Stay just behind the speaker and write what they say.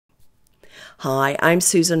Hi, I'm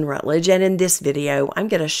Susan Rutledge, and in this video I'm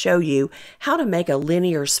going to show you how to make a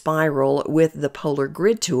linear spiral with the Polar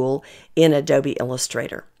Grid tool in Adobe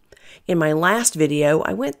Illustrator. In my last video,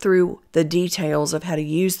 I went through the details of how to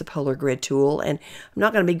use the Polar Grid tool, and I'm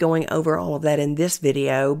not going to be going over all of that in this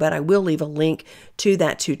video, but I will leave a link to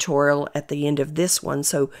that tutorial at the end of this one,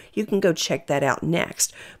 so you can go check that out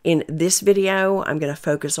next. In this video, I'm going to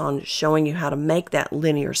focus on showing you how to make that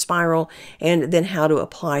linear spiral, and then how to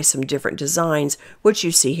apply some different designs, which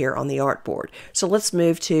you see here on the artboard. So let's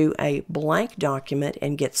move to a blank document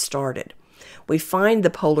and get started. We find the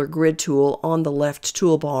Polar Grid tool on the left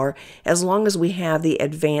toolbar as long as we have the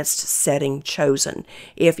advanced setting chosen.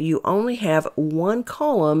 If you only have one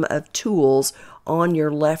column of tools on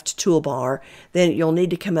your left toolbar, then you'll need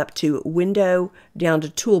to come up to Window, down to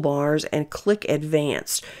Toolbars, and click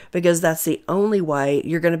Advanced, because that's the only way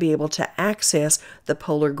you're going to be able to access the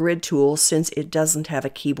Polar Grid tool since it doesn't have a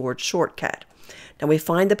keyboard shortcut. Now we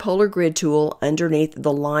find the Polar Grid tool underneath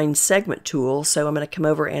the Line Segment tool, so I'm going to come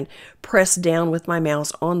over and press down with my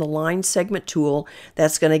mouse on the Line Segment tool.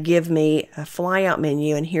 That's going to give me a Flyout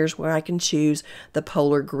menu, and here's where I can choose the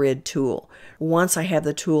Polar Grid tool. Once I have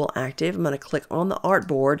the tool active, I'm going to click on the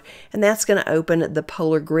artboard, and that's going to open the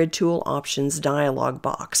Polar Grid tool options dialog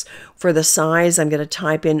box. For the size, I'm going to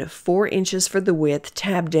type in 4 inches for the width,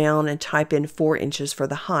 tab down, and type in 4 inches for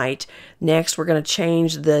the height. Next, we're going to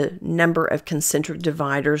change the number of concentric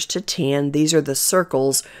dividers to 10. These are the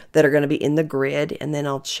circles that are going to be in the grid, and then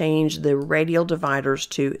I'll change the radial dividers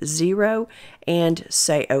to 0 and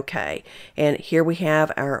say OK. And here we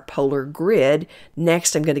have our Polar Grid.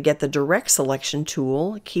 Next, I'm going to get the Direct Selection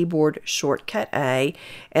tool, keyboard shortcut A,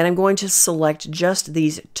 and I'm going to select just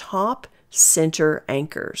these top center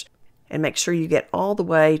anchors. And make sure you get all the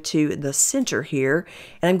way to the center here.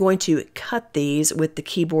 And I'm going to cut these with the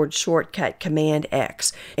keyboard shortcut Command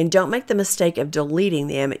X. And don't make the mistake of deleting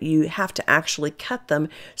them. You have to actually cut them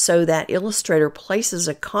so that Illustrator places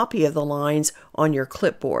a copy of the lines on your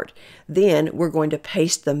clipboard. Then we're going to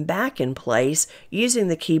paste them back in place using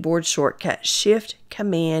the keyboard shortcut Shift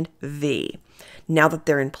Command V. Now that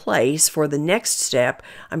they're in place, for the next step,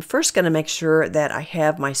 I'm first going to make sure that I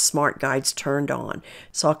have my Smart Guides turned on.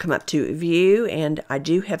 So I'll come up to View, and I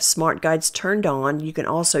do have Smart Guides turned on. You can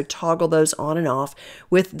also toggle those on and off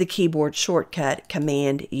with the keyboard shortcut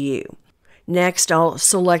Command U. Next, I'll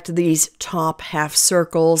select these top half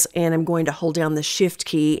circles, and I'm going to hold down the Shift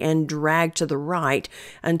key and drag to the right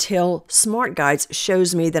until Smart Guides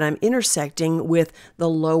shows me that I'm intersecting with the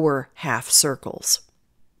lower half circles.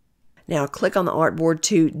 Now click on the artboard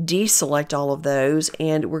to deselect all of those,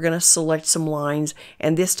 and we're going to select some lines,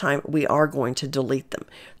 and this time we are going to delete them.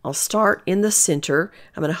 I'll start in the center.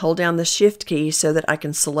 I'm going to hold down the Shift key so that I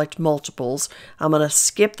can select multiples. I'm going to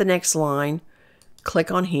skip the next line,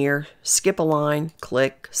 click on here, skip a line,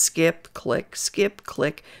 click, skip, click, skip,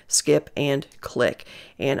 click, skip, and click.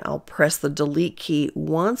 And I'll press the delete key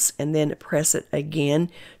once and then press it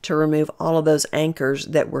again to remove all of those anchors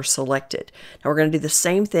that were selected. Now we're going to do the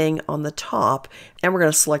same thing on the top, and we're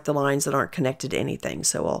going to select the lines that aren't connected to anything.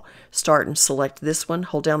 So I'll start and select this one,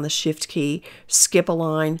 hold down the Shift key, skip a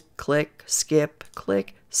line, click, skip,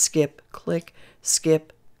 click, skip, click,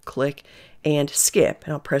 skip, click, and skip.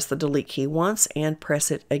 And I'll press the delete key once and press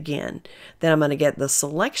it again. Then I'm going to get the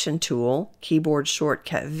selection tool, keyboard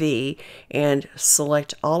shortcut V, and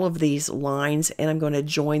select all of these lines, and I'm going to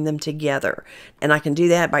join them together. And I can do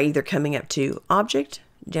that by either coming up to Object,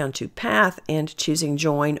 down to Path, and choosing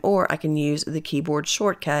Join, or I can use the keyboard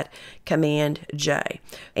shortcut Command J.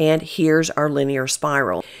 And here's our linear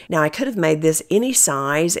spiral. Now I could have made this any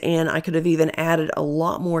size, and I could have even added a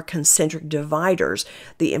lot more concentric dividers.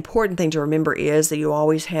 The important thing to remember is that you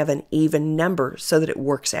always have an even number so that it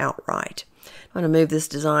works out right. I'm going to move this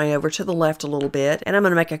design over to the left a little bit, and I'm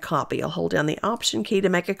going to make a copy. I'll hold down the Option key to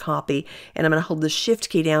make a copy, and I'm going to hold the Shift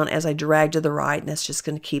key down as I drag to the right, and that's just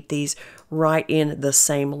going to keep these right in the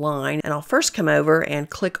same line. And I'll first come over and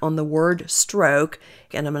click on the word stroke,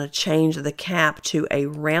 and I'm going to change the cap to a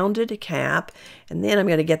rounded cap, and then I'm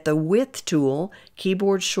going to get the width tool,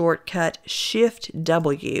 keyboard shortcut Shift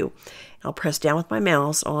W. I'll press down with my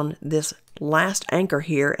mouse on this last anchor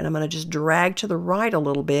here, and I'm going to just drag to the right a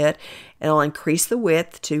little bit, and I'll increase the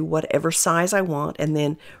width to whatever size I want, and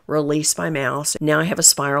then release my mouse. Now I have a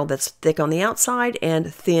spiral that's thick on the outside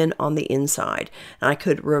and thin on the inside. And I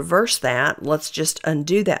could reverse that. Let's just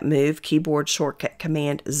undo that move, keyboard shortcut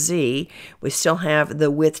Command Z. We still have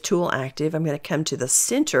the width tool active. I'm going to come to the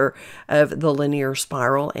center of the linear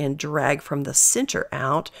spiral and drag from the center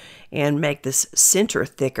out and make this center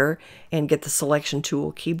thicker, and get the selection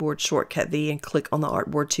tool, keyboard shortcut Shortcut V and click on the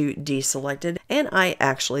artboard to deselect it. And I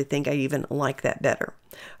actually think I even like that better.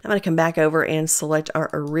 I'm going to come back over and select our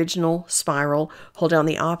original spiral, hold down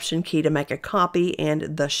the Option key to make a copy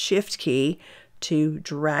and the Shift key to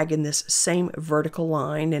drag in this same vertical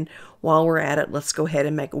line. And while we're at it, let's go ahead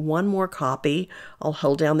and make one more copy. I'll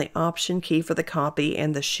hold down the Option key for the copy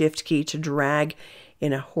and the Shift key to drag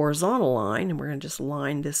in a horizontal line, and we're going to just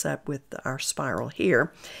line this up with our spiral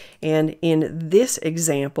here. And in this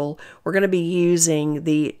example, we're going to be using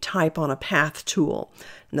the Type on a Path tool.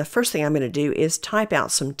 And the first thing I'm going to do is type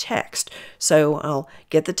out some text. So I'll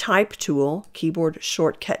get the Type tool, keyboard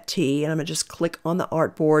shortcut T, and I'm going to just click on the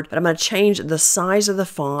artboard. But I'm going to change the size of the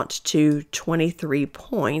font to 23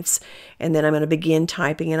 points, and then I'm going to begin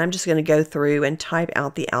typing, and I'm just going to go through and type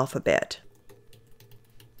out the alphabet.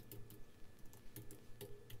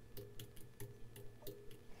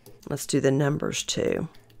 Let's do the numbers too.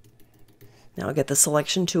 Now I'll get the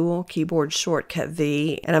Selection tool, keyboard shortcut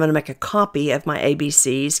V, and I'm going to make a copy of my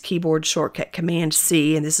ABCs, keyboard shortcut Command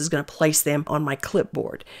C, and this is going to place them on my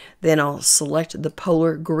clipboard. Then I'll select the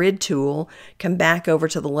Polar Grid tool, come back over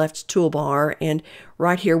to the left toolbar, and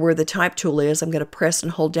right here where the Type tool is, I'm going to press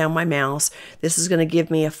and hold down my mouse. This is going to give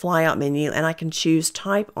me a flyout menu, and I can choose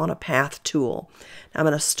Type on a Path tool. Now I'm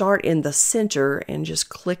going to start in the center and just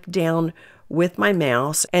click down with my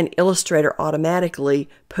mouse, and Illustrator automatically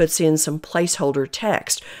puts in some placeholder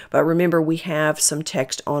text. But remember, we have some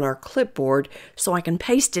text on our clipboard, so I can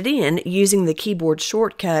paste it in using the keyboard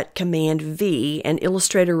shortcut Command V, and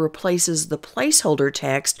Illustrator replaces the placeholder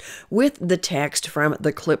text with the text from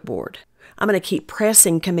the clipboard. I'm going to keep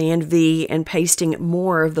pressing Command V and pasting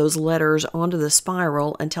more of those letters onto the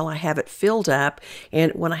spiral until I have it filled up,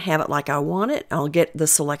 and when I have it like I want it, I'll get the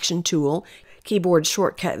Selection tool, keyboard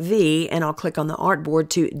shortcut V, and I'll click on the artboard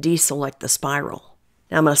to deselect the spiral.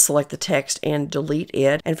 Now I'm going to select the text and delete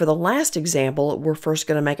it. And for the last example, we're first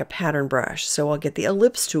going to make a pattern brush. So I'll get the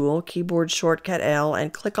Ellipse tool, keyboard shortcut L,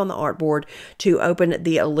 and click on the artboard to open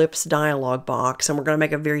the Ellipse dialog box. And we're going to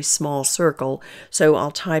make a very small circle. So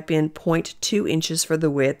I'll type in 0.2 inches for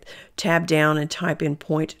the width, tab down and type in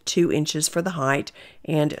 0.2 inches for the height,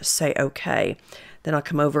 and say OK. Then I'll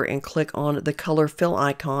come over and click on the color fill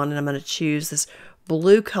icon, and I'm going to choose this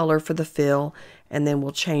blue color for the fill, and then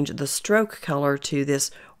we'll change the stroke color to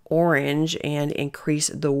this orange and increase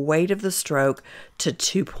the weight of the stroke to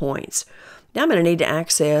 2 points. Now I'm going to need to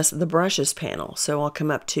access the Brushes panel, so I'll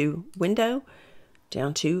come up to Window,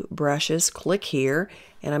 down to Brushes, click here,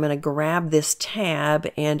 and I'm going to grab this tab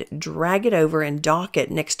and drag it over and dock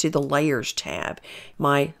it next to the Layers tab.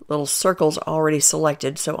 My little circle's already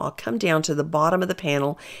selected, so I'll come down to the bottom of the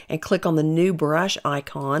panel and click on the New Brush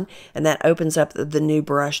icon, and that opens up the New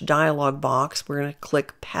Brush dialog box. We're going to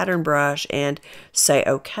click Pattern Brush and say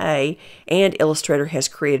OK, and Illustrator has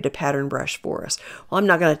created a pattern brush for us. Well, I'm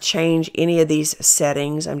not going to change any of these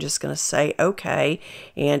settings. I'm just going to say OK,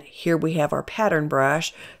 and here we have our pattern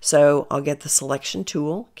brush. So I'll get the Selection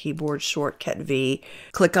tool, keyboard shortcut V,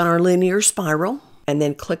 click on our linear spiral, and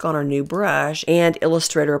then click on our new brush, and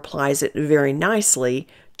Illustrator applies it very nicely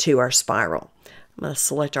to our spiral. I'm going to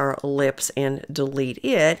select our ellipse and delete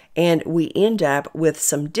it, and we end up with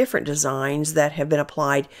some different designs that have been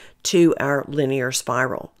applied to our linear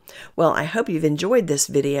spiral. Well, I hope you've enjoyed this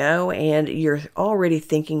video and you're already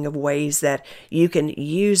thinking of ways that you can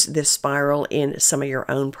use this spiral in some of your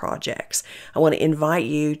own projects. I want to invite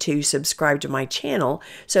you to subscribe to my channel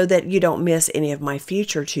so that you don't miss any of my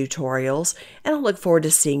future tutorials, and I look forward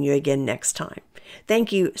to seeing you again next time.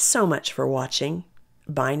 Thank you so much for watching.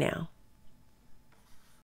 Bye now.